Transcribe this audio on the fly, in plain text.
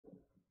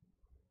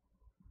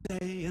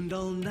Day and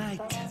all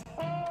night.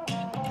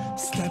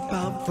 Step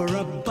out for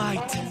a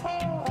bite.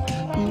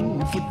 Ooh,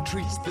 for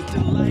treats that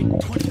delight.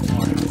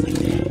 24 hours a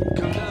day.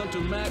 Come down to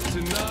Mac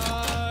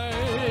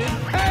tonight.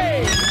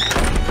 Hey!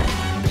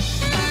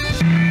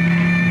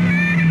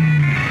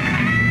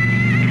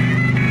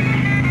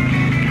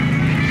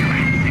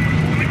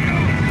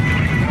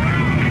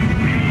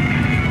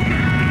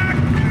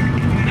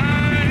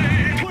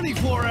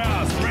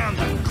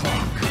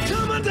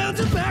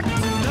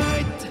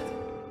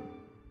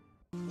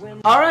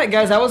 Alright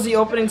guys, that was the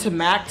opening to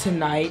Mac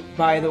Tonight,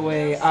 by the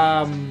way.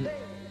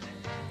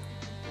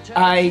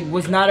 I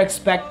was not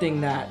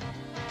expecting that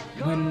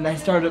when I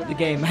started up the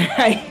game.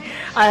 I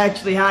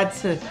actually had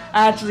to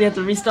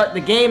restart the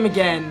game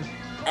again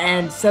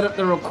and set up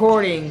the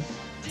recording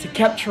to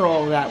capture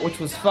all of that, which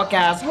was fuck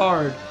ass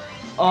hard.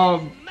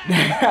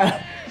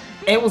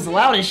 It was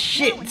loud as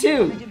shit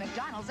too.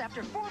 McDonald's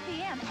after 4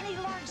 p.m. Any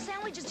large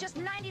sandwich is just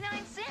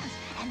 99 cents,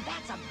 and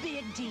that's a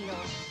big deal.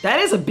 That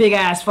is a big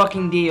ass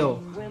fucking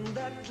deal.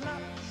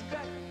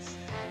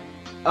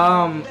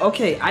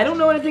 Okay, I don't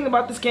know anything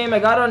about this game. I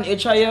got it on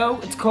itch.io.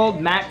 It's called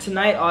Mac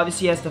Tonight,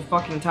 obviously, as the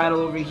fucking title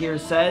over here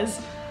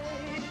says.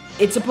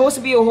 It's supposed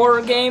to be a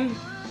horror game.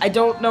 I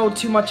don't know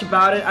too much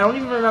about it. I don't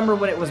even remember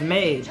when it was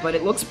made, but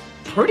it looks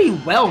pretty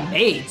well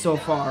made so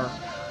far.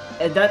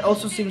 And that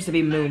also seems to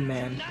be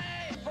Moonman.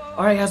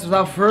 Alright guys,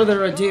 without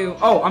further ado...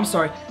 Oh, I'm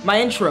sorry.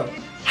 My intro.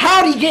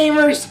 Howdy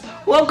gamers!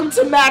 Welcome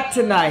to Mac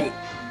Tonight!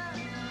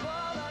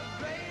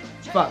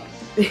 Fuck.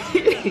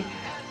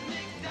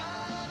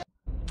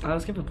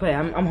 Let's get to play.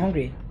 I'm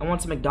hungry. I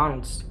want some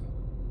McDonald's.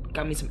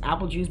 Got me some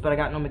apple juice, but I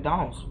got no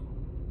McDonald's.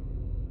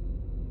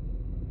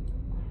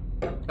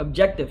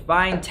 Objective: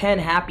 find 10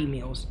 Happy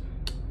Meals.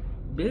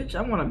 Bitch,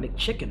 I want a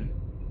McChicken.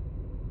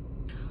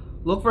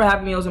 Look for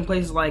Happy Meals in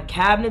places like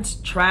cabinets,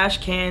 trash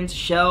cans,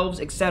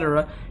 shelves,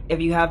 etc. If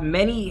you have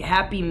many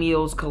Happy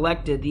Meals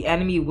collected, the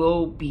enemy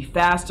will be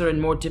faster and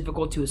more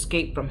difficult to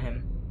escape from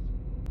him.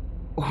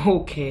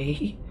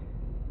 Okay.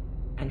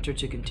 Enter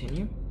to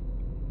continue.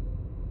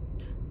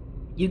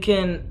 You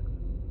can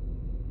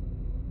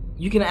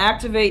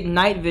activate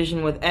night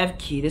vision with F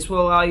key. This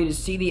will allow you to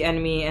see the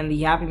enemy and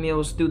the Happy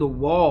Meals through the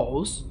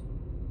walls,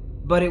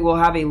 but it will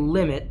have a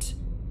limit,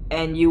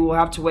 and you will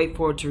have to wait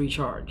for it to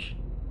recharge.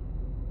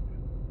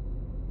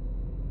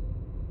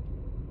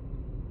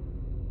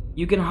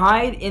 You can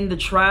hide in the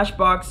trash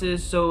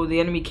boxes so the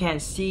enemy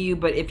can't see you,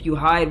 but if you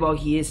hide while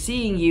he is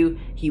seeing you,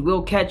 he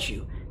will catch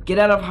you. Get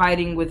out of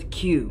hiding with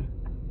Q.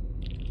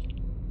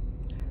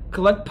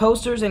 Collect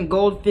posters and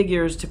gold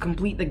figures to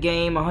complete the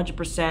game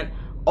 100%.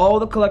 All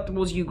the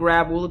collectibles you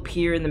grab will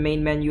appear in the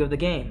main menu of the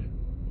game.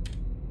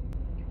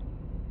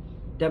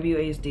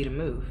 WASD to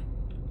move.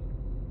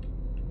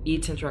 E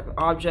to interact with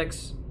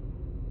objects.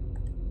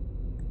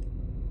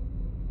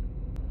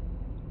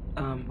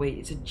 Wait,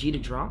 is it G to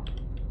drop?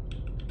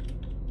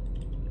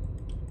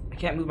 I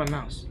can't move my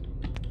mouse.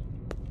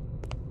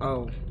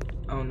 Oh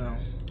no.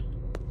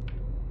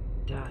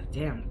 God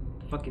damn,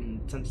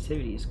 fucking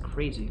sensitivity is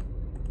crazy.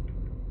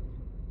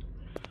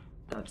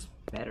 That's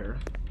better.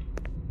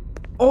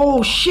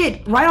 Oh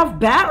shit! Right off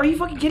bat? Are you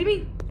fucking kidding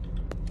me?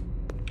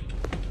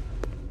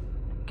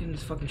 Get in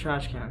this fucking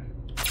trash can.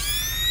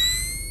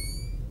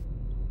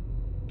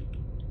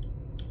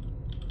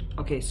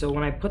 Okay, so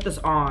when I put this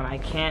on, I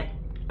can't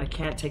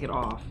take it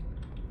off.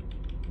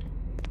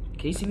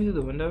 Can you see me through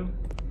the window?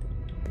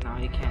 No,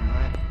 you can't,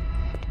 right?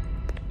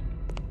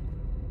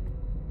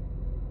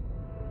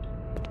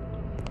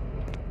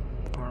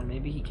 Or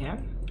maybe he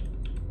can?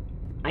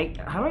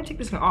 How do I take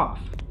this thing off?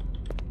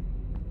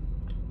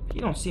 You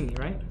don't see me,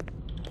 right?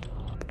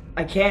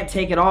 I can't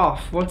take it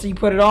off. Once you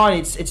put it on,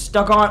 it's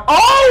stuck on.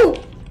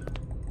 Oh!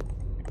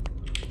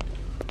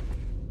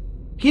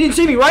 He didn't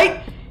see me,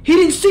 right? He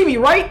didn't see me,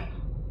 right?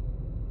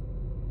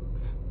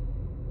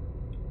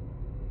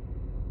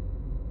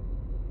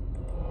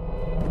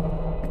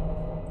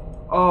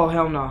 Oh,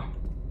 hell no.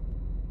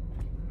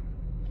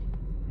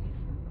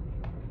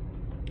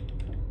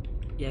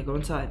 Yeah, go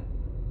inside.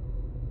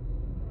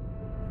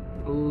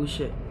 Oh,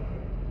 shit.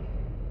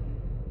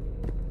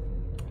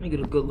 Let me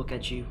get a good look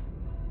at you.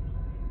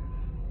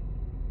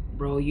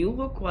 Bro, you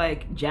look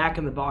like Jack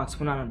in the Box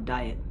went on a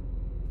diet.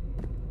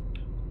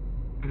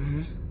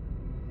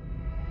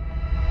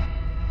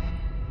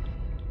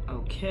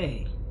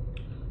 Okay.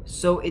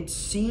 So it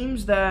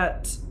seems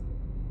that...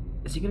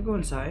 Is he gonna go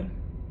inside?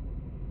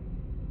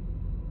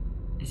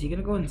 Is he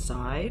gonna go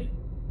inside?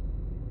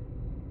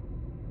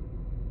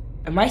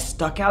 Am I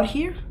stuck out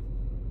here?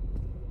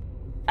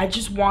 I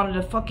just wanted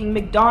a fucking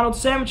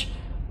McDonald's sandwich.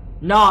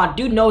 Nah,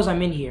 dude knows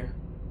I'm in here.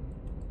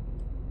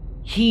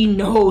 He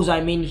knows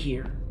I'm in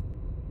here.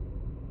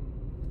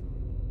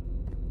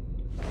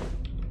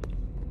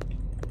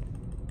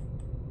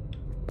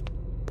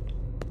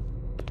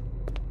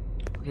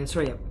 Okay, let's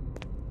hurry up.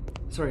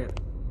 Let's hurry up.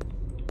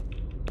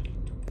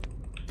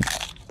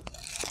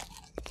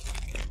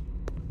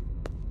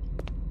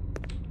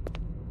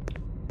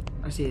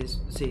 I see.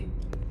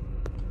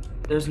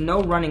 There's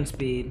no running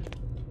speed.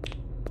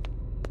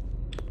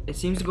 It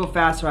seems to go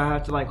faster. I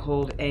have to like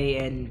hold A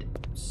and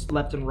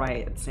left and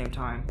right at the same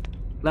time.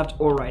 Left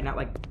or right, not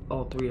like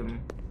all three of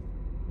them.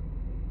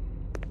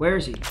 Where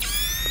is he?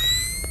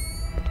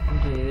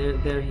 Okay,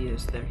 there he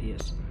is. There he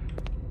is.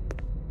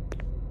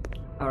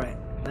 Alright,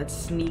 let's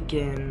sneak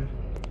in.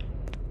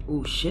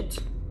 Ooh, shit.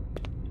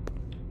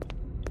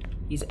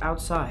 He's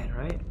outside,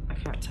 right? I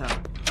can't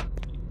tell.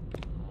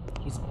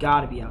 He's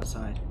gotta be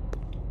outside.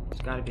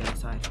 He's gotta be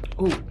outside.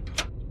 Ooh.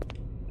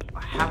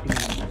 A happy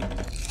meal.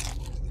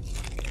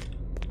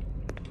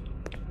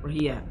 Where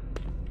he at?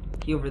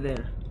 He over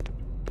there.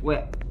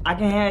 Wait, I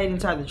can hide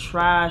inside the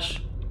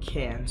trash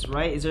cans,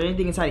 right? Is there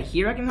anything inside of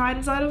here I can hide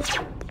inside of?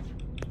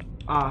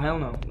 Ah, hell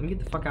no. Let me get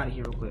the fuck out of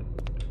here real quick.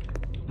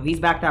 No, he's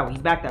back that way.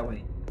 He's back that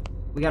way.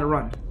 We gotta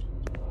run.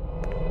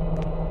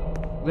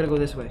 We gotta go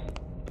this way.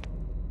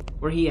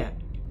 Where he at?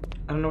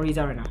 I don't know where he's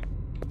at right now.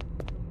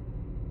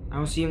 I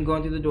don't see him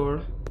going through the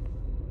door.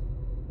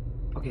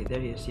 Okay, there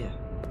he is, yeah.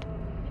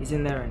 He's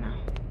in there right now.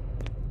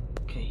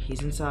 Okay,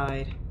 he's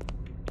inside.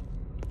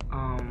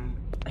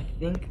 I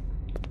think...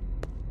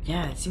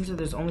 Yeah, it seems like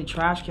there's only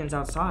trash cans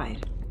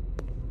outside.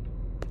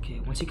 Okay,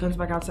 once he comes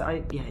back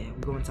outside... Yeah,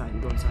 we go inside, we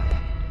go inside.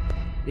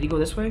 Did he go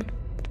this way?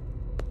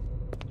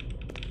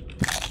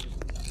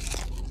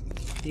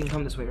 He didn't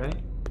come this way, right?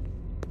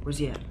 Where's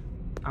he at?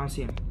 I don't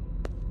see him.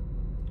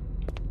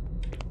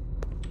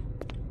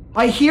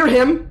 I hear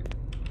him!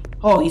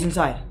 Oh, he's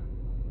inside.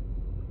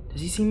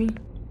 Does he see me?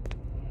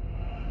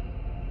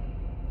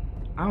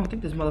 I don't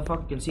think this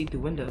motherfucker can see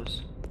through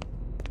windows.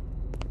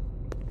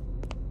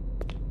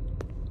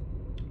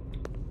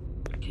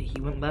 Okay,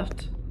 he went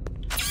left.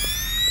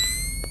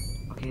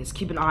 Okay, let's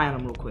keep an eye on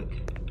him real quick.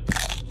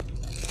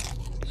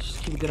 Let's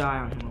just keep a good eye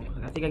on him real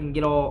quick. I think I can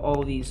get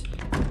all these.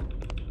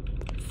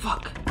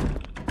 Fuck!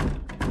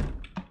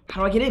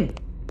 How do I get in?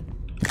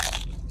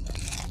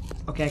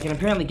 Okay, I can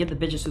apparently get the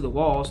bitches through the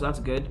wall, so that's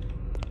good.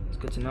 It's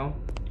good to know.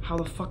 How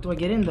the fuck do I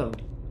get in, though?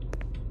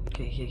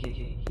 Okay.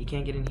 He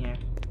can't get in here.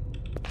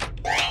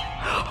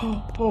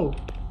 Oh.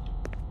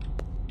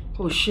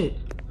 Oh, shit.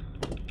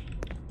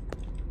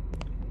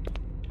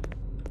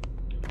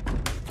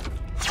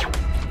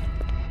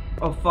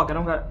 Oh, fuck,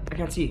 I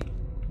can't see.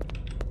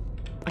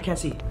 I can't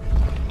see.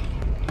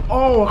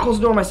 Oh, I closed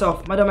the door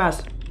myself. My dumb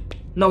ass.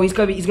 No, he's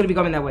gonna be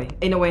coming that way.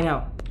 Ain't no way in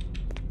hell.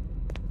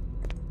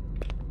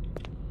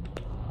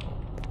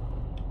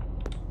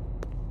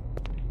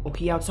 Oh,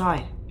 he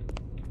outside.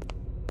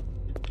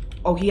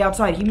 Oh, he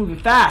outside. He moving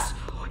fast.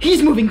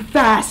 He's moving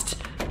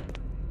fast.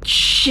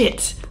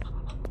 Shit.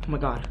 Oh my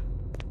god.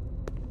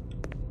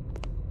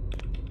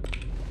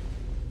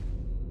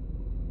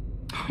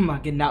 I'm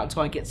not getting out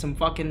until I get some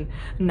fucking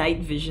night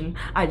vision.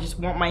 I just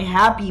want my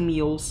Happy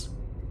Meals.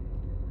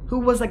 Who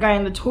was that guy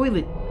in the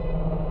toilet?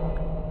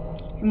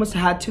 He must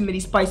have had too many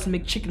spicy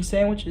McChicken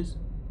sandwiches.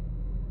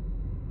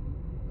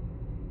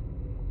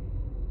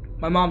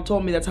 My mom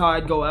told me that's how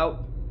I'd go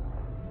out.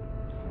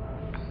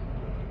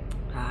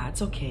 Ah,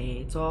 it's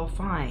okay. It's all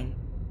fine.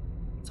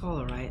 It's all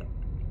alright.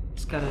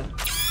 Just gotta...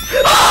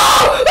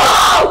 Oh!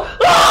 Oh!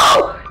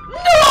 Oh!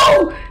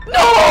 No!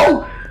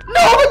 No!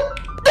 No!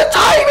 The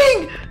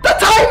timing! The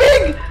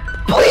timing!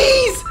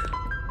 Please!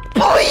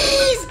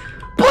 Please!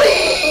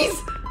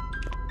 Please!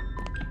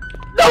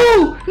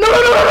 No!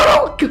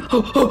 No!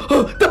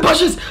 The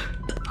bushes!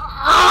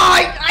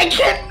 I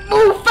can't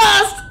move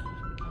fast!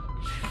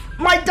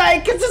 My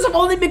diet consists of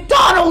only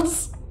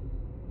McDonald's!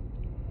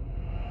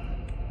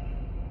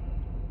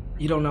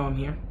 You don't know I'm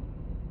here?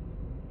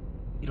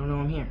 You don't know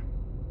I'm here?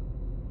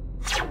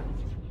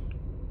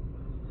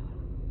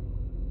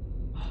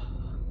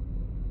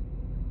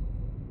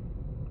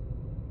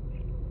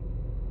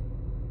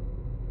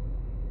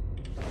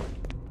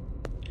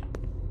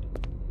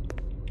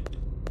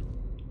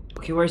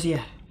 Okay, where's he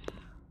at?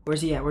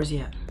 Where's he at? Where's he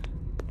at?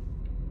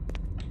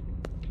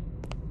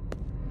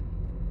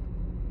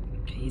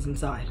 Okay, he's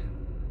inside.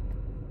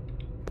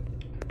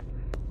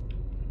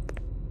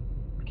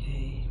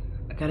 Okay,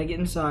 I gotta get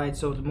inside.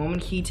 So the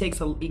moment he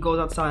goes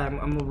outside, I'm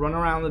gonna run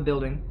around the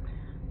building.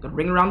 Gonna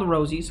ring around the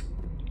rosies.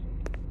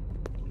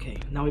 Okay,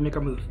 now we make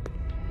our move.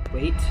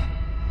 Wait.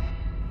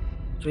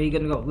 So where you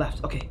gonna go?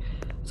 Left. Okay,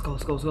 let's go.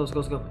 Let's go. Let's go. Let's go.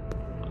 Let's go.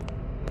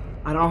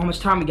 I don't know how much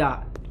time we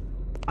got.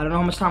 I don't know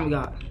how much time we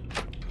got.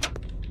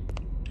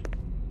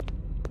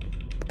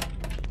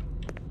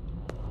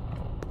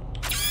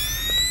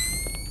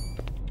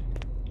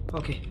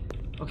 Okay,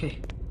 okay,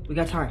 we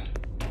got time.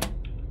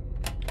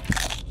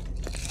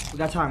 We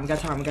got time, we got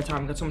time, we got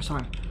time, we got so much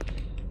time.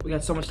 We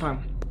got so much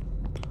time.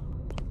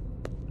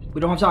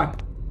 We don't have time.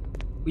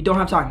 We don't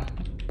have time.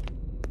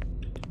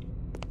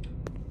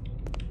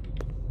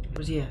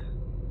 Where's he at?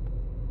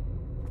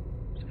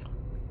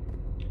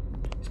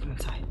 He's coming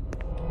inside.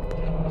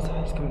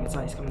 He's coming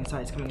inside, he's coming inside,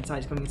 he's coming inside,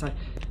 he's coming inside.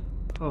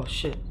 Oh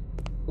shit.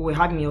 Oh wait,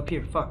 hide me up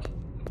here, fuck.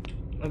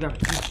 I got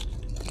it.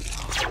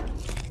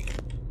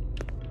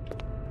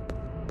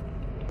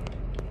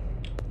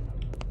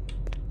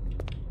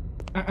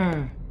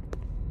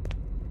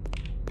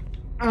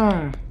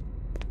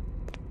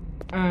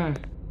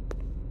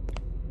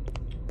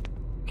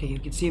 Okay, you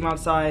can see him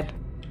outside.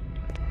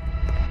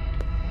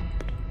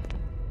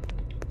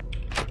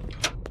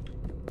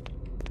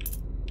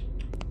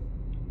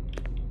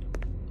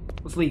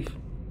 Let's leave.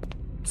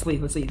 Let's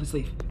leave. Let's leave. Let's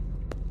leave.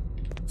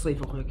 Let's leave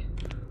real quick.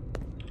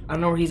 I don't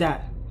know where he's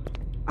at.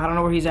 I don't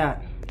know where he's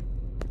at.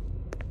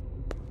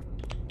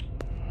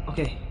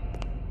 Okay.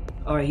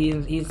 Alright,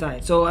 he's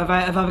inside. So if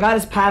I've got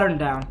his pattern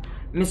down,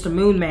 Mr.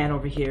 Moonman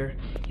over here,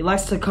 he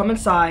likes to come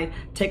inside,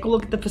 take a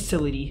look at the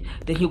facility,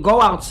 then he'll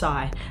go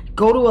outside,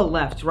 go to a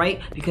left, right?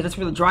 Because that's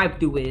where the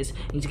drive-thru is.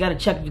 And he's gotta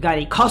check if you got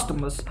any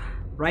customers,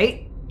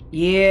 right?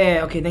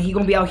 Yeah, okay, then he's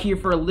gonna be out here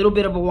for a little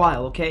bit of a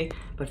while, okay?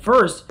 But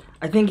first,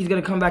 I think he's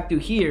gonna come back through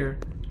here,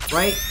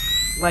 right?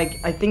 Like,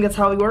 I think that's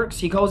how he works.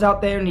 He goes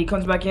out there and he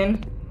comes back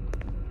in.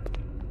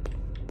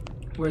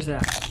 Where's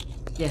that?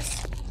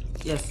 Yes.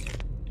 Yes.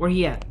 Where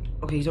he at?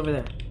 Okay, he's over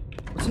there.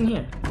 What's in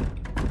here?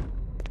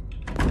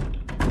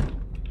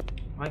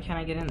 Why can't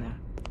I get in there?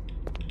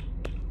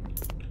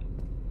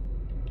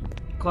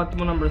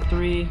 Collectible number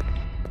 3.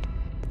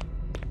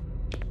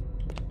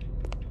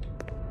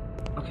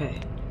 Okay.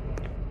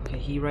 Okay,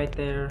 he right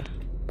there.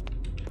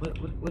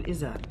 What is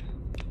that?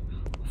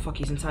 Oh, fuck,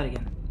 he's inside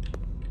again.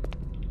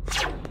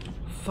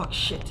 Fuck,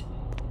 shit.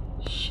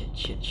 Shit.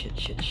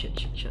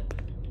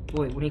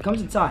 Boy, when he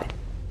comes inside,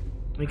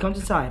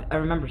 I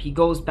remember he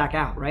goes back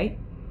out, right?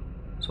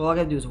 So all I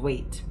gotta do is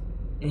wait.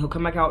 And he'll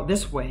come back out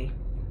this way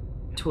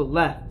to a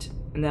left,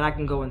 and then I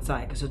can go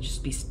inside because he'll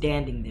just be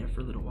standing there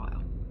for a little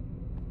while.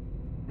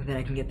 And then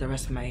I can get the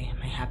rest of my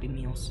Happy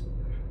Meals.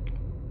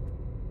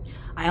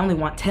 I only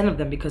want 10 of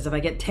them because if I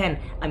get 10,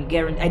 I'm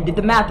guaranteed. I did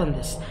the math on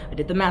this.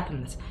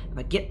 If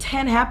I get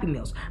 10 Happy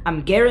Meals,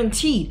 I'm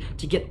guaranteed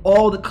to get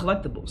all the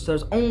collectibles.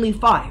 There's only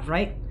 5,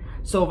 right?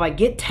 So if I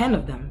get 10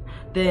 of them,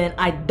 then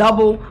I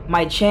double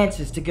my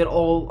chances to get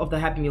all of the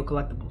Happy Meal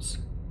collectibles.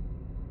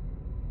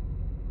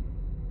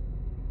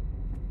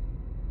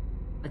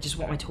 I just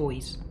want my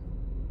toys.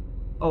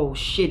 Oh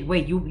shit,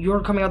 wait,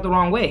 you're coming out the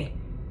wrong way.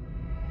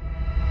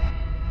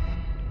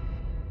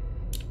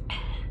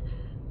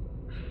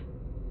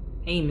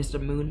 Hey, Mr.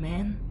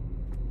 Moonman.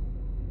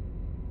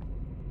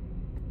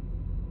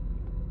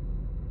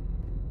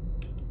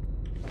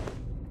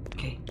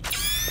 Okay.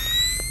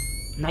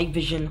 Night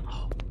vision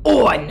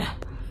on!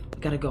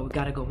 We gotta go.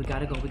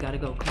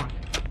 Come on.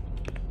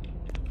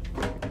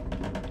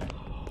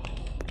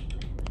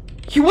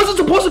 He wasn't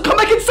supposed to come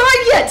back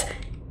inside yet!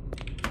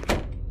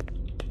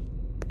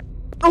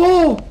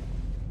 Oh!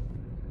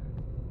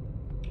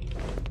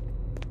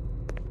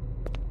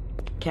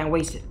 Can't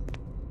waste it.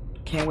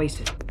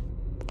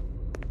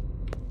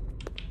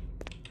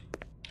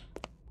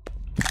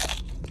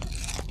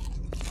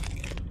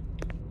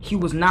 He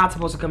was not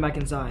supposed to come back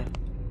inside.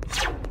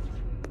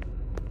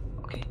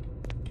 Okay.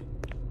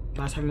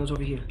 Last time he was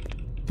over here.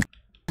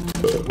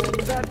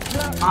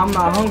 I'm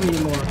not hungry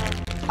anymore.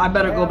 I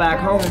better go back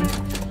home.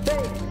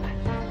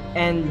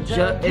 And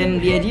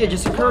the idea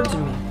just occurred to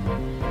me.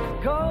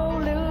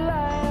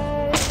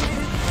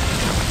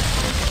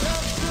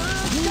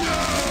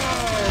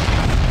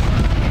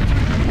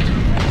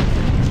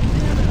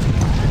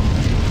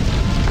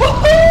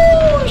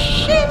 Woohoo!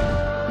 Shit!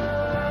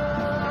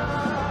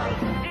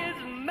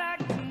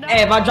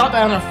 Hey, if I drop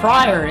that on a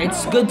fryer,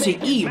 it's good to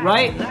eat,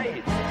 right?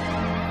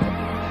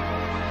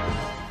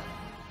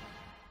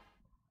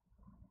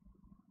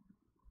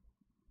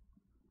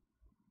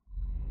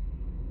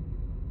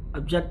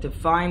 Objective,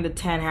 find the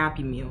 10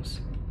 Happy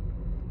Meals.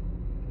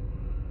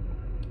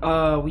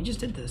 We just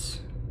did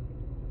this.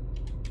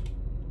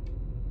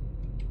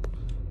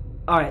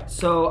 Alright,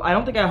 so I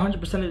don't think I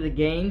 100%ed the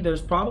game.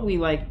 There's probably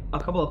like a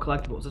couple of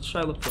collectibles. Let's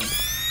try to look for them.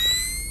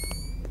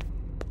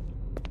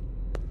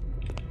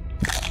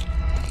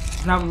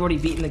 Now we've already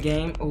beaten the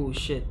game. Oh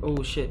shit.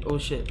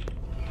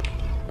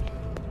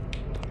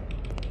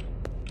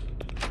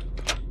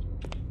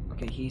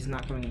 Okay, he's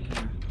not coming in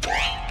here.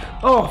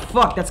 Oh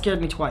fuck, that scared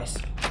me twice.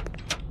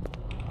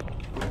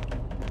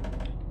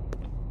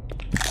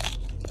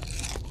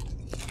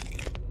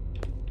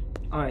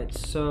 Alright,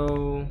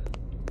 so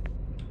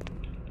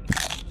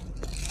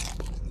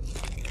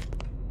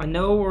I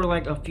know where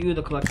like a few of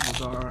the collectibles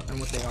are and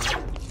what they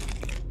are.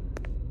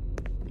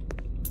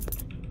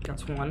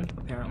 That's one,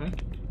 apparently.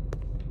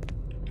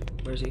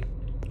 Where is he?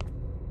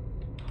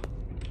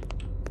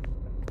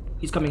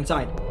 He's coming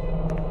inside.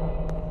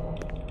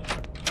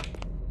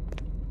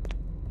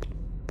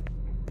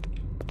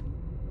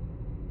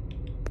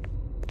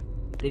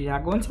 Did he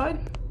not go inside?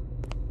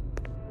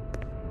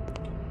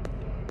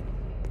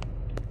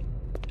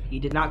 He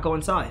did not go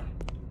inside.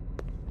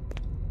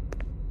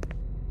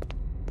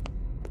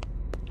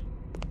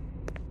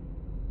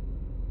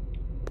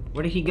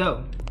 Where did he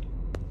go?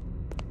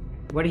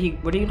 Where did he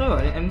go?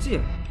 I didn't see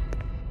him.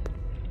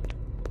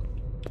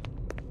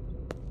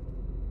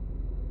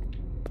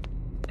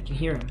 I can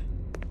hear him.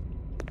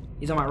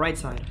 He's on my right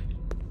side.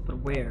 But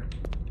where?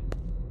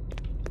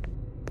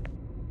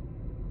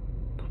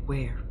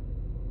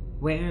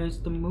 Where's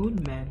the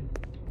Moonman?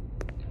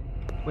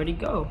 Where'd he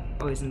go?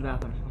 Oh, he's in the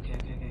bathroom. Okay.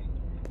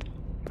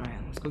 Alright,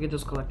 let's go get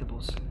those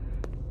collectibles.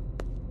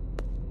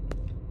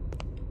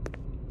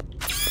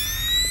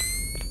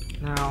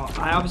 Now,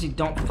 I obviously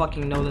don't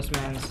fucking know this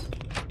man's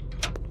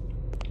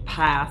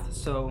path,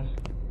 so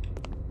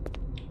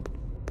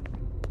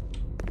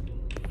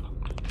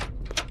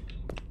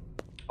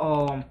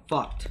Oh, I'm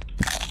fucked.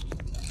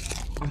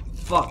 I'm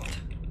fucked.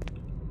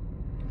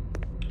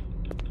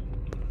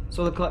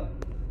 So the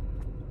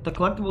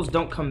collectibles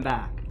don't come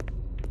back.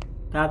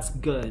 That's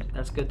good.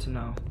 That's good to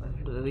know.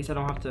 At least I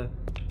don't have to...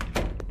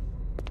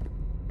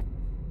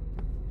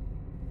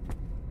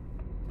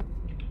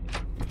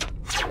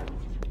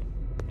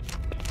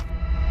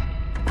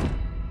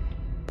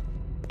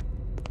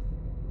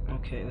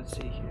 Okay, let's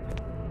see here.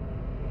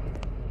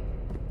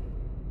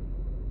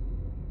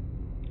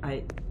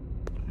 I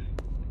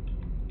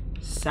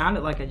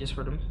sounded like I just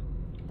heard him.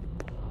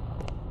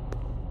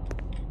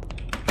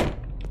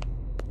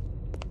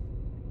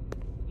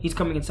 He's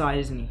coming inside,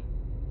 isn't he?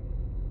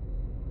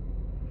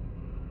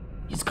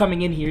 He's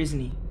coming in here, isn't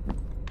he?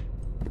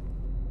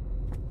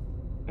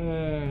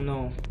 Oh,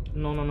 no.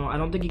 No, no, no. I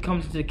don't think he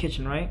comes into the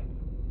kitchen, right?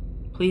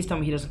 Please tell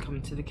me he doesn't come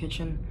into the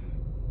kitchen.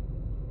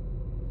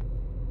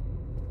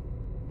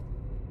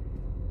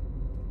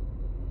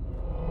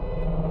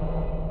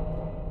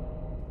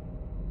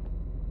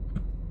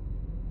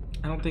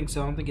 I don't think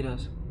so. I don't think he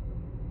does.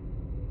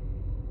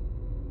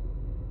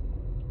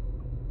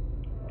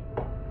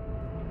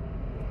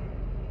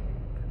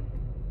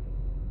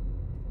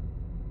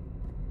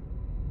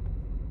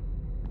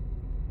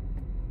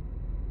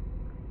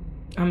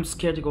 I'm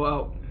scared to go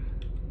out.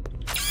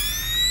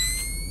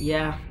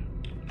 Yeah.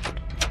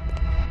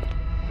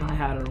 I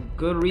had a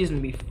good reason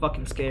to be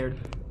fucking scared.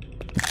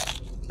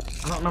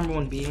 I don't remember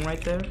one being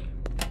right there.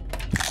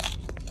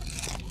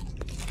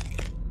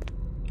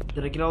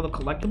 Did I get all the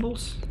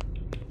collectibles?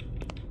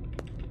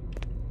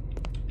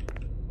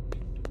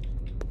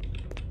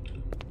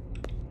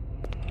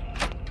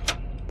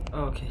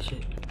 Okay,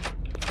 shit.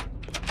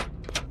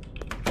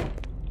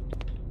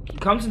 He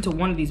comes into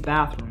one of these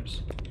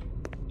bathrooms.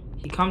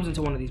 He comes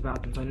into one of these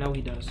bathrooms. I know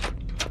he does.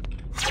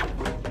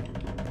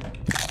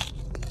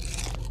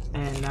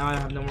 And now I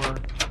have no more.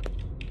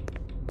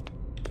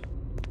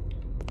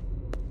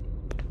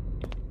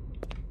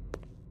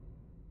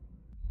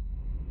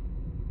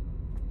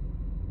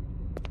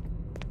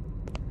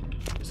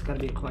 It's gotta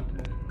be a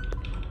collectible.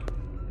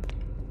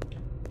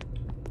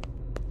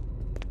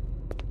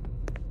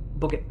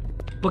 Book it.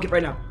 Book it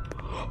right now.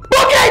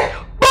 Book it!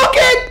 Book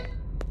it!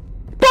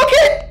 Book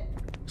it!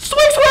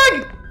 Swing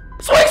swag!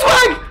 Swing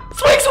swag!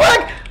 Swing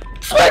swag!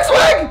 Swing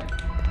swag!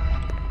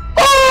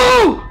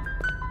 Oh!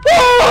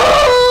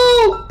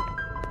 Oh!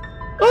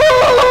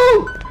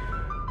 Oh!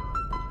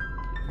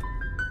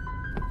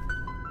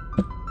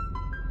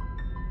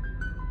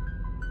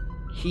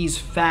 He's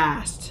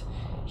fast.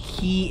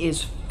 He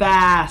is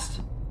fast.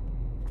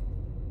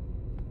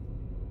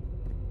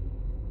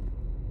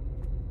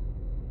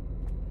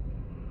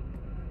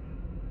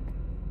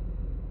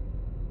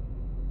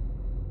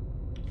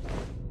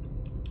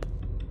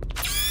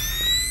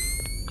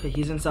 Okay,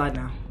 he's inside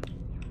now.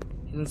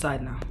 He's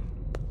inside now.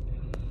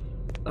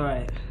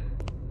 Alright.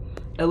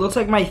 It looks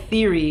like my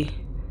theory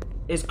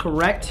is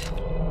correct.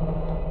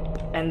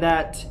 And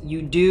that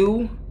you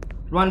do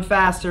run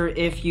faster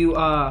if you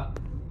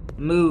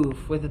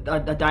move with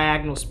a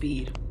diagonal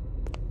speed.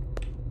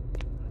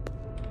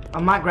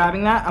 I'm not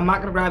grabbing that. I'm not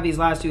gonna grab these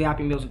last 2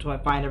 Happy Meals until I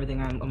find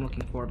everything I'm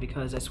looking for,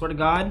 because I swear to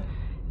God,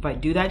 if I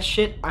do that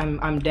shit,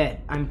 I'm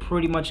dead. I'm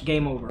pretty much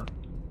game over.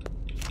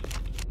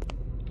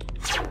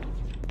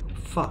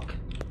 Fuck.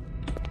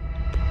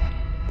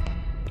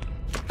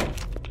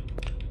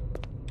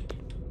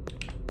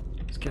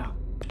 Let's get out.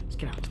 Let's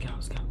get out. Let's get out.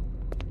 Let's get out.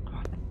 Come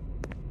on.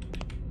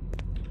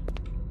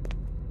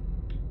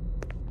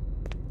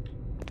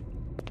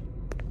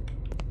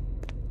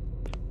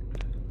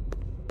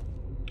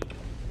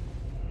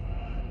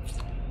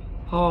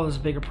 Oh, there's a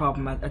bigger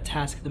problem at a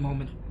task at the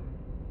moment.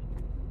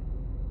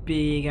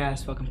 Big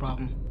ass fucking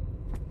problem.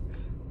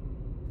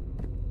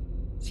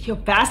 See how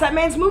fast that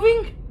man's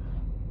moving?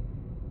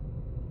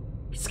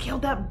 He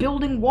scaled that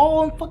building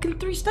wall in fucking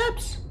 3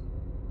 steps.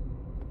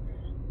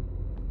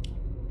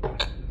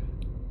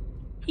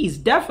 He's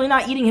definitely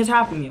not eating his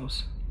Happy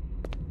Meals.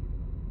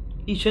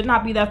 He should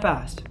not be that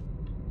fast.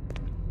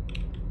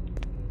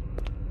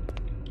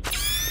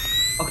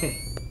 Okay.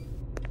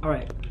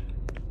 Alright.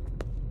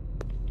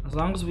 As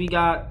long as we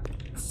got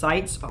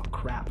sights. Oh,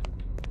 crap.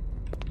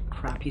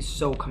 Crap, he's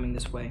so coming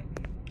this way.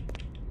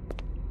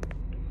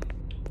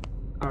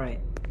 Alright.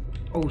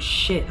 Oh,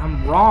 shit.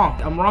 I'm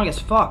wrong. I'm wrong as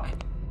fuck.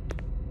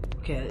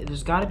 Okay,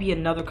 there's got to be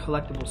another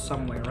collectible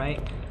somewhere, right?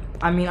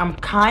 I mean, I'm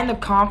kind of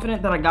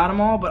confident that I got them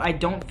all, but I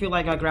don't feel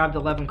like I grabbed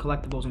 11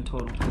 collectibles in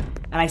total.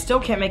 And I still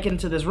can't make it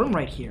into this room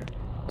right here.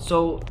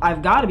 So,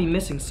 I've got to be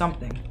missing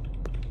something.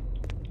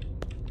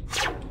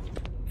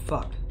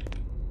 Fuck.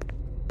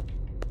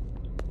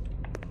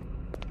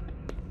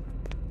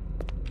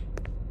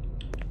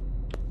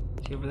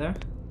 Is he over there?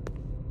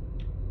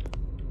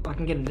 Oh, I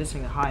can get in this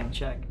thing to hide and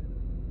check.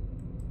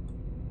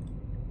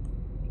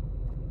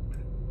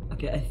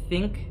 Okay, I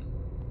think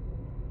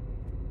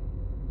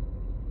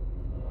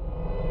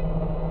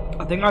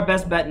our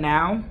best bet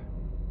now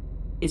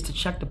is to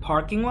check the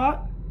parking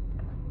lot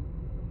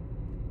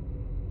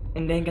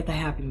and then get the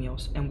Happy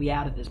Meals, and we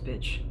out of this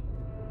bitch.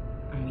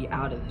 And we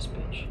out of this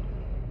bitch.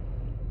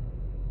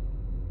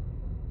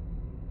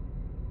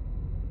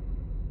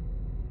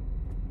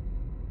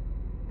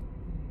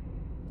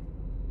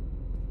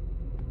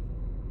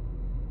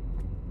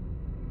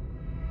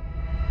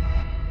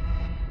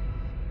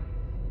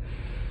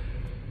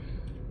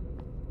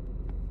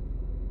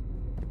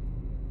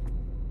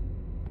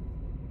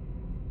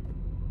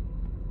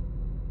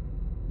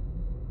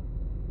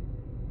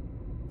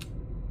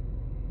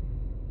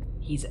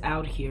 He's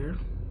out here.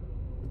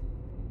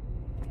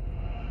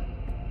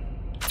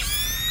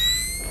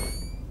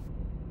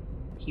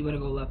 He better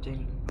go left, ain't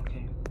he?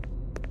 Okay.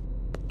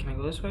 Can I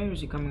go this way, or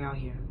is he coming out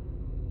here?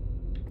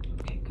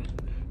 Okay, good.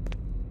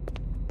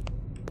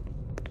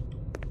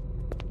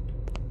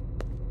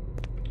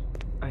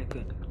 Alright,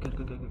 good.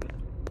 Good.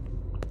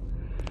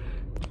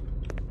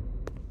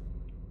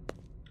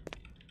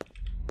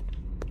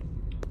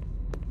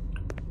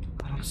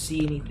 I don't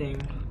see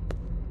anything.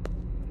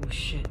 Oh,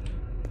 shit.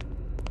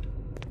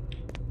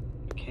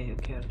 Okay.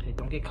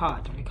 Don't get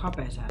caught. Don't get caught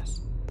by his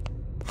ass.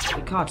 Don't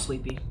get caught,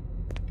 Sleepy.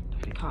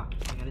 Don't get caught.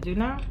 What I gotta do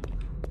now?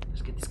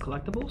 Let's get these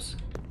collectibles.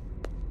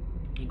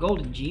 You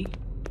golden, G.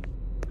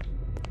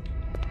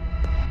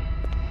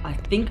 I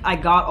think I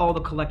got all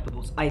the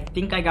collectibles. I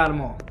think I got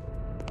them all.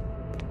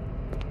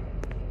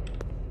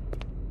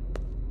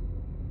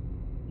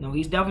 No,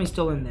 he's definitely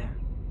still in there.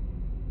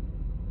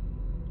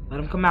 Let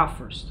him come out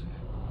first.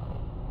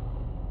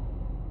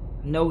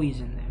 No, he's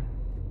in there.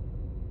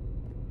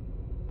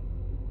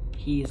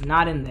 He is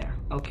not in there.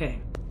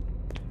 Okay.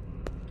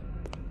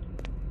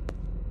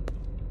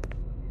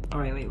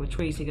 Alright, wait. Which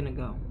way is he gonna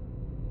go?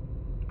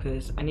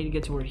 Because I need to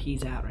get to where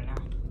he's at right now.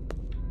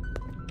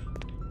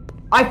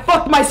 I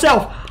fucked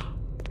myself!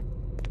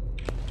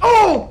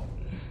 Oh!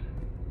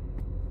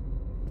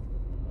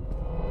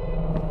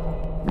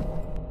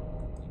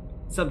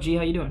 What's up, G?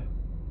 How you doing?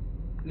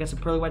 You got some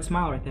pearly white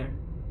smile right there.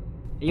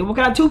 Yo, what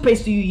kind of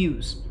toothpaste do you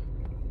use?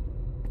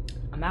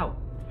 I'm out.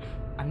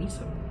 I need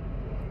some.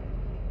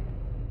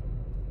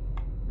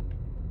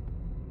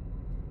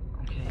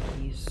 Okay,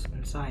 he's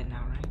inside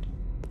now, right?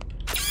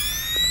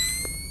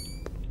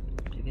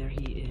 Okay, there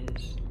he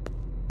is.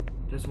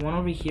 There's one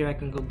over here I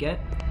can go get.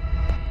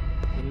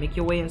 Yeah, make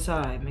your way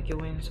inside. Make your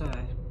way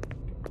inside.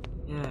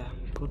 Yeah,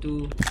 go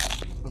do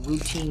a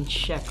routine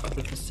check of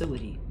the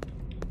facility.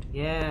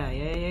 Yeah.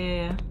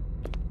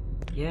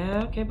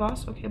 Yeah, okay,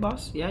 boss. Okay,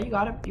 boss. Yeah, you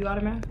got it. You got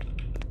it, man.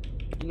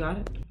 You got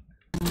it.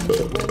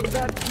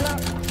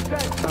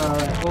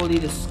 Alright, hold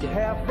the skip.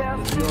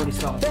 You already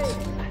saw this.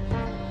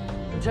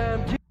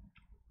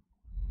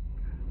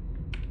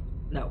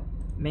 No.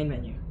 Main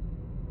menu.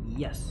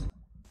 Yes.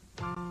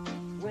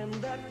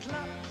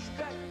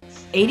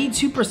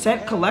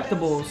 82%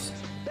 collectibles.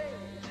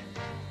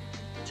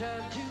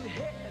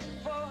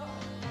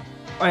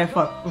 Alright,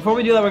 fuck. Before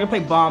we do that, we're gonna play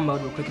bomb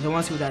mode real quick because I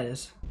want to see what that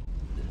is.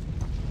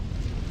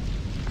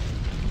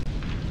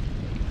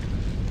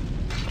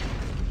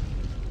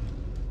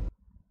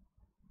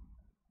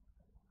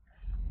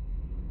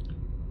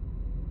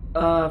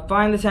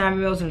 Find the 10 Happy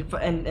Meals in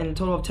a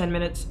total of 10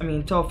 minutes. I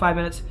mean, total of 5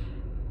 minutes.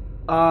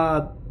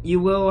 You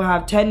will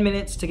have 10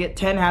 minutes to get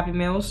 10 Happy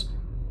Meals.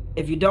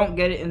 If you don't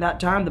get it in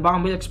that time, the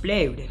bomb will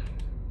explode.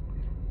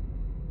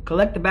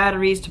 Collect the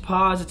batteries to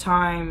pause the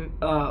time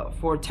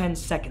for 10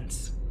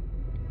 seconds.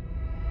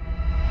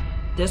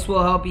 This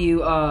will help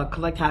you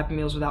collect Happy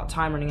Meals without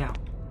time running out.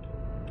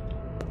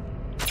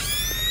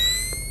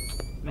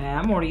 Man,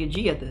 I'm already a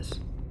G at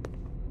this.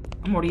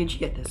 I don't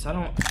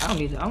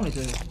need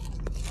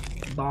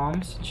the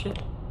bombs and shit.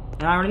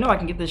 And I already know I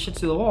can get this shit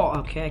through the wall.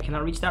 Okay, I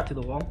cannot reach that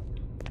through the wall.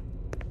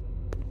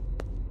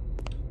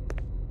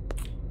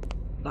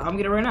 I'm gonna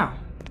get it right now.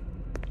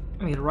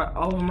 I'm gonna get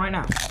all of them right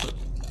now.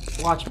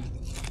 Watch me.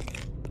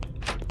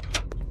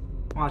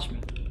 Watch me.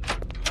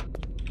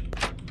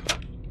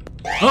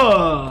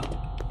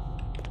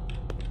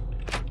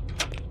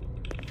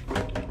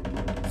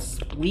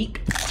 Spleak.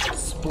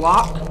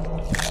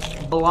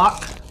 Splock.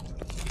 Block.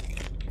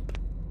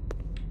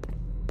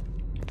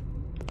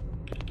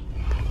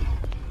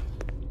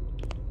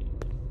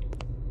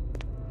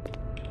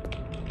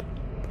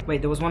 Wait,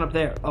 there was one up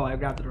there. Oh, I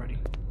grabbed it already.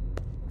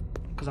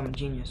 Because I'm a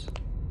genius.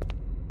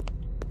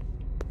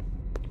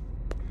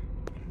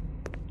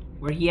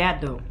 Where he at,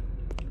 though?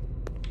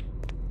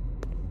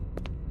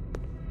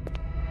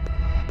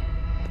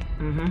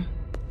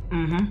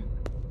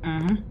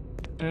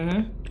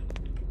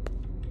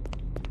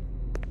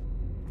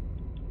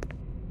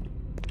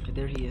 Okay,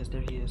 there he is.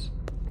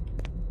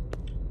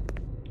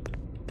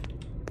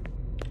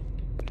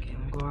 Okay, let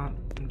me go out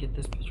and get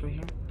this bitch right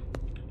here.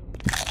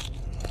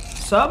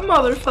 Sup,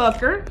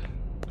 motherfucker?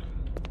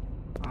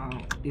 Oh,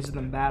 these are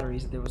them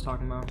batteries that they was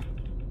talking about.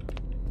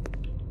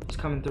 He's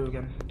coming through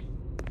again.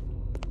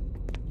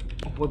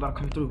 Oh boy, about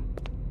to come through.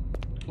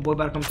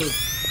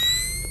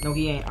 No,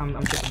 he ain't.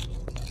 I'm tripping.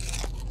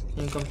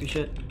 He ain't come through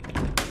shit.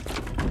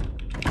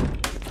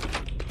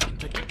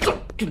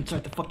 Get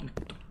inside the fucking.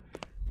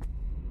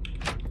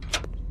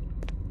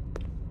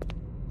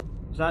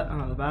 Is that?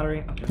 Oh, the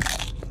battery? Okay.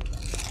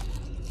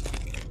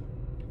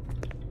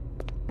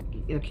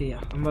 Okay, yeah.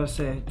 I'm about to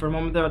say, for a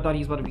moment there, I thought he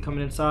was about to be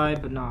coming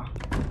inside, but nah.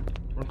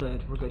 We're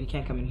good. He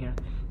can't come in here.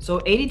 So,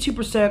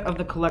 82% of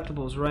the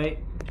collectibles, right?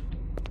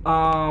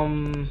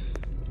 On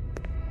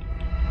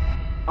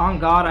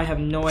God, I have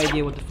no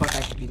idea what the fuck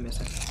I could be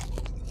missing.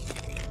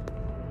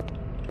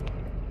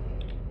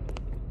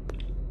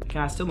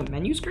 Can I steal the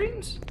menu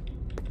screens?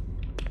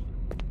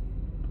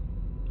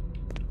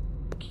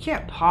 He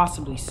can't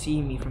possibly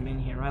see me from in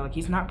here, right? Like,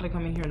 he's not gonna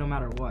come in here no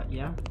matter what,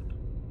 yeah?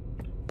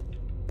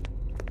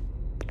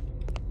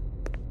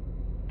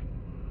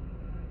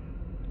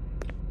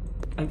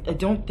 I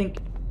don't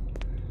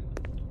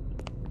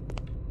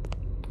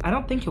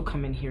think he'll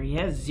come in here. He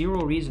has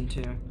zero reason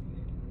to.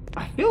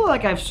 I feel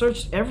like I've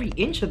searched every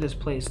inch of this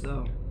place,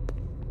 though.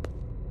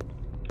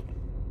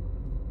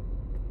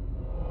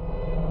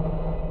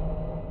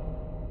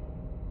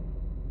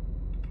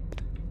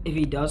 If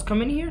he does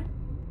come in here,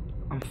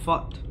 I'm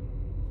fucked.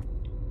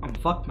 I'm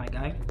fucked, my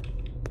guy.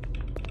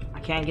 I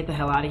can't get the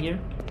hell out of here.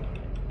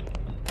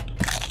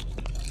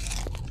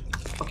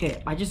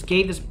 Okay, I just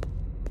gave this...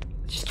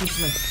 Just gave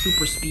him like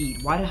super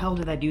speed. Why the hell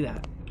did I do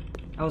that?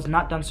 I was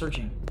not done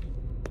searching.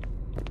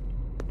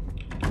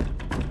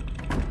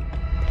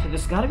 So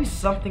there's gotta be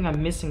something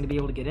I'm missing to be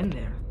able to get in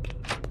there.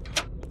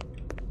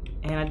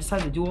 And I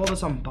decided to do all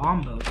this on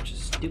bomb mode, which is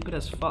stupid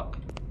as fuck.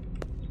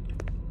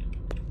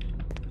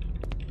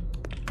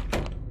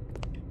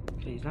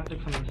 Okay, he's not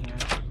gonna come in here.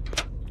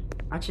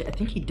 Actually, I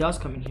think he does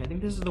come in here. I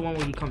think this is the one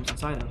where he comes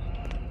inside of.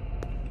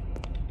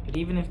 But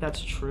even if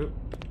that's true,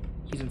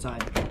 he's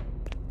inside.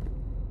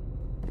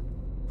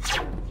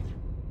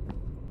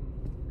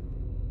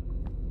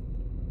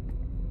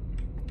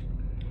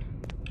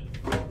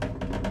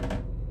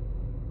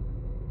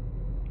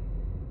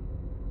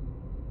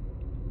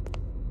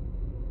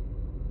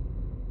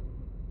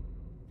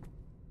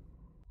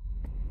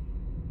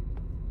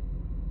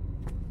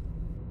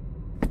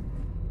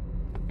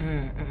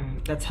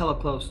 That's hella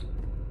close.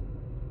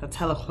 That's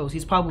hella close.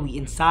 He's probably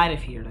inside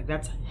of here. Like,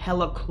 that's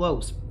hella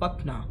close.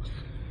 Fuck no.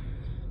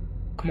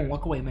 Come on,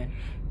 walk away, man.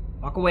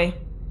 Walk away.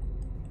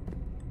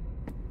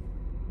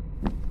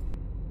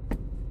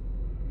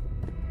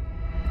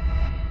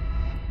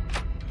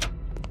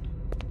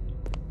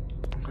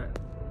 Okay,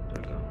 there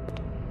we go.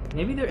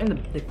 Maybe they're in the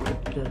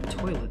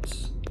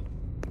toilets.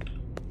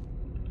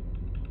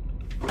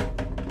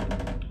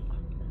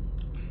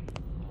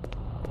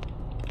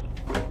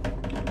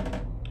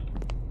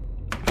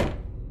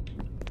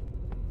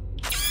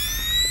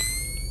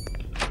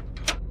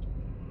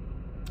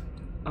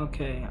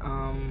 Okay,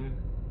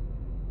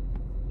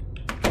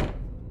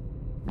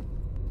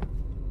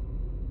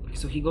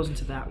 so he goes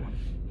into that one.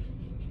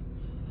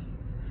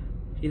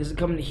 He doesn't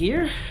come into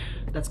here?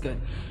 That's good.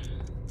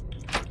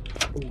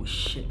 Oh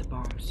shit, the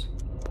bombs.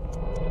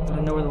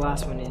 I know where the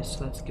last one is,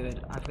 so that's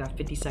good. I've got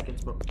 50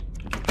 seconds, bro.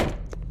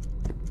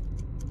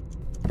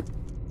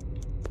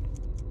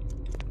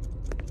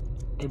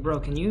 Hey bro,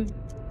 can you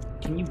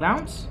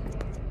bounce?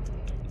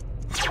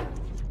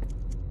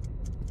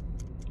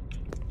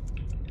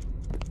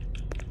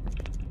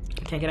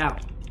 Can't get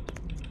out.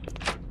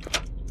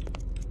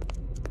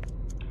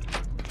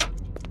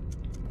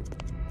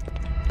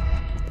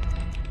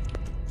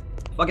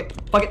 Fuck it.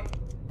 Fuck it.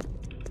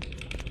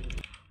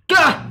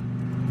 Gah!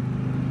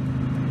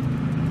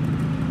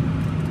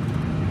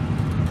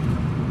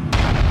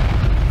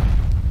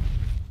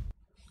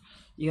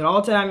 You got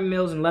all 10 Happy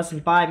Meals in less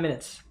than 5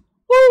 minutes.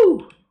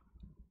 Woo!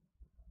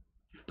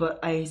 But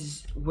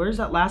where's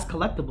that last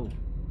collectible?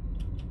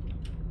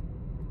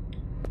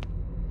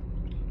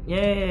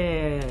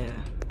 Yeah.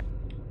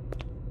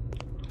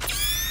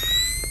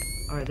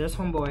 Alright, there's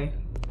homeboy.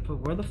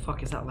 But where the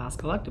fuck is that last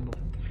collectible?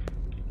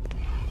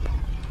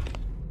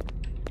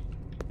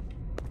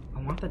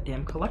 I want that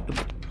damn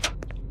collectible.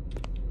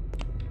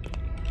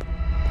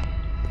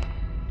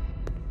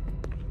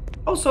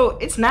 Oh, so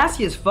it's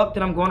nasty as fuck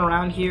that I'm going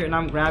around here and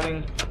I'm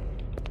grabbing...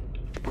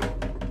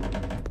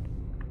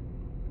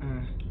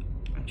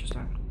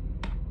 Interesting.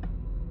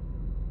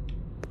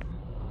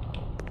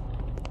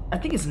 I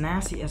think it's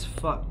nasty as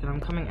fuck that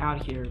I'm coming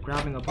out here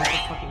grabbing a bunch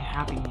of fucking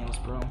Happy Meals,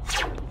 bro.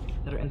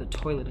 That are in the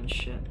toilet and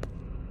shit.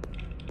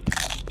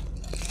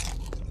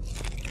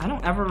 I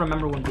don't ever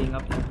remember one being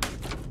up there.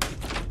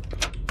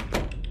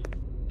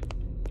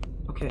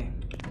 Okay.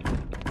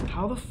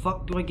 How the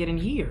fuck do I get in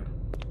here?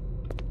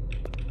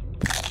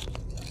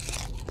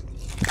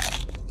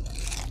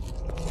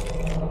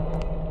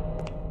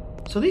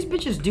 So these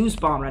bitches do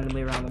spawn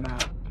randomly around the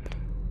map.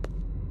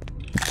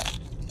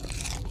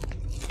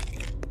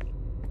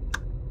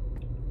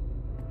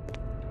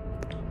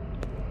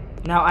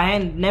 Now, I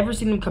had never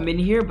seen him come in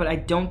here, but I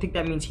don't think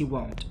that means he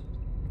won't.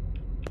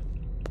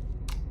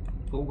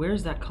 But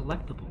where's that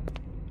collectible?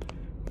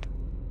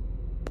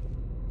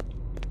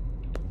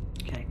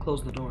 Okay,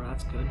 close the door,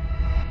 that's good.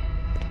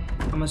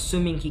 I'm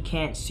assuming he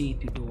can't see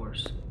through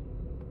doors.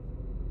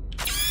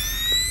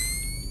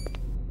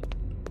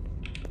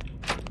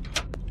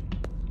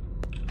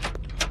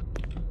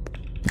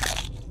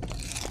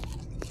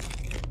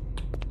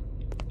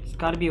 There's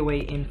gotta be a way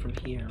in from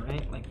here,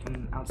 right? Like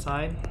from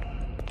outside?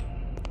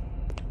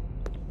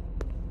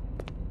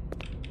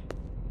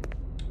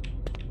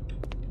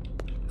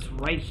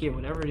 Right here,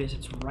 whatever it is,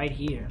 it's right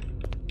here.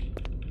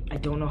 I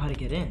don't know how to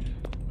get in.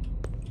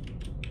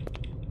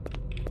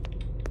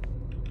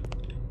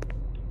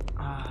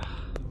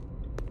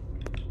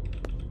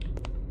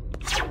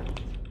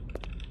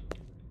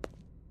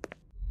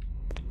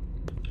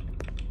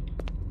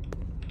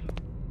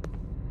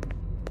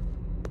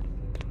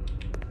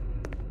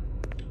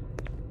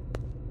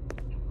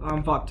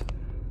 I'm fucked.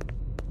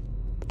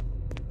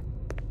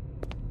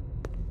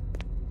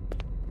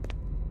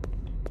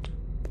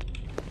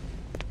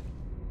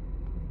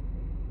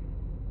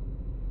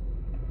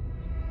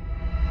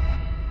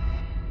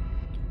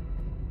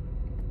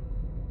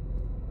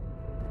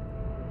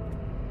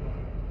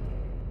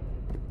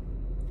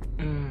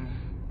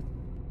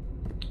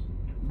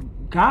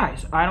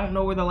 Guys, I don't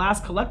know where the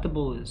last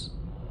collectible is.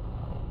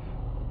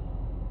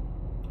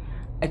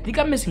 I think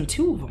I'm missing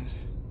 2 of them.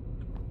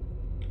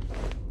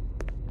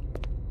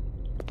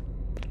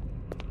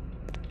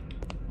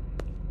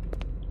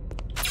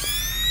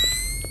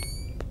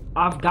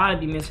 I've got to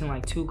be missing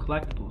like 2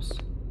 collectibles.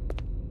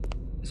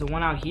 Is there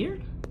one out here?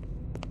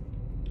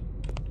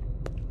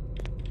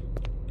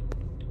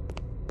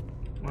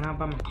 One out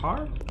by my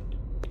car?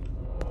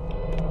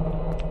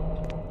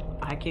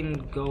 I can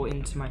go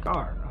into my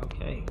car.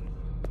 Okay.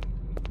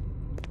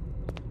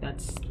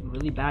 That's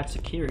really bad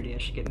security. I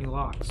should get new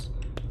locks.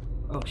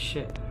 Oh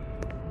shit.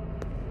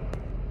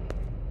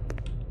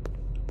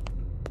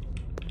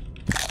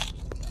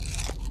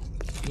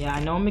 Yeah,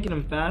 I know I'm making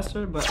them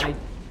faster, but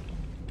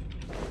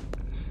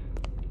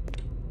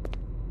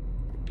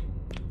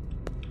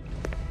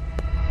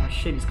oh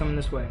shit, he's coming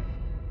this way.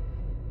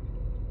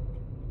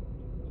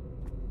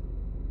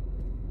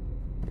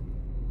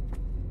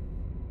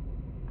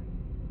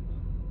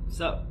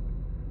 So,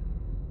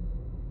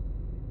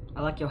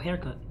 I like your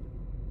haircut.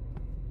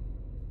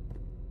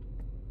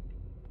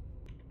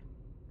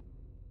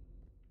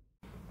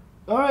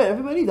 Alright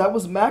everybody, that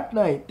was Mac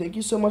Night. Thank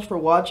you so much for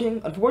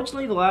watching.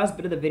 Unfortunately, the last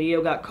bit of the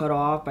video got cut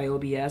off by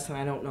OBS and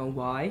I don't know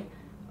why.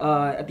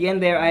 At the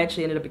end there, I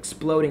actually ended up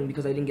exploding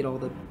because I didn't get all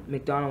the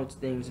McDonald's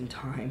things in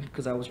time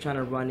because I was trying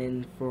to run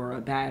in for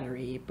a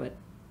battery, but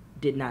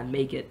did not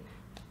make it.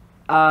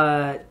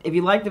 If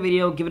you liked the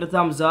video, give it a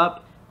thumbs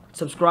up.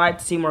 Subscribe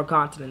to see more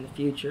content in the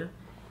future.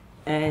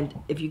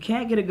 And if you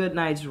can't get a good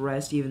night's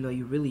rest, even though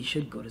you really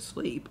should go to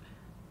sleep,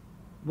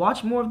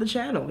 watch more of the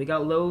channel. We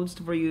got loads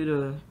for you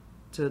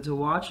to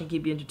watch and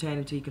keep you entertained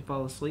until you can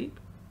fall asleep.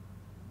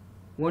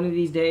 One of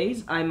these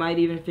days, I might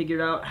even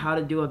figure out how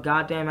to do a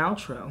goddamn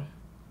outro.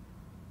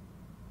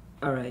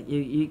 Alright,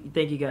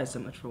 thank you guys so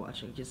much for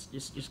watching. Just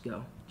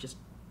go.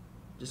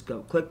 Just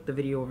go. Click the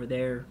video over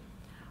there,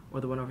 or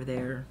the one over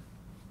there,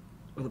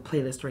 or the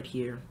playlist right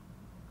here.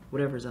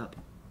 Whatever's up.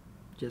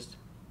 Just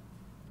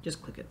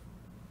click it.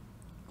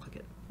 Click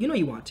it. You know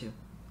you want to.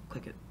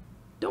 Click it.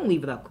 Don't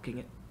leave without clicking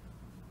it.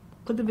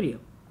 Click the video.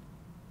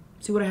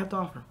 See what I have to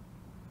offer.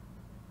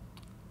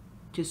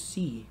 Just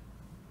see.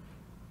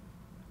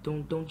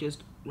 Don't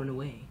just run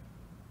away.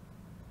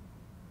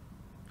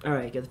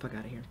 Alright, get the fuck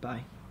out of here.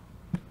 Bye.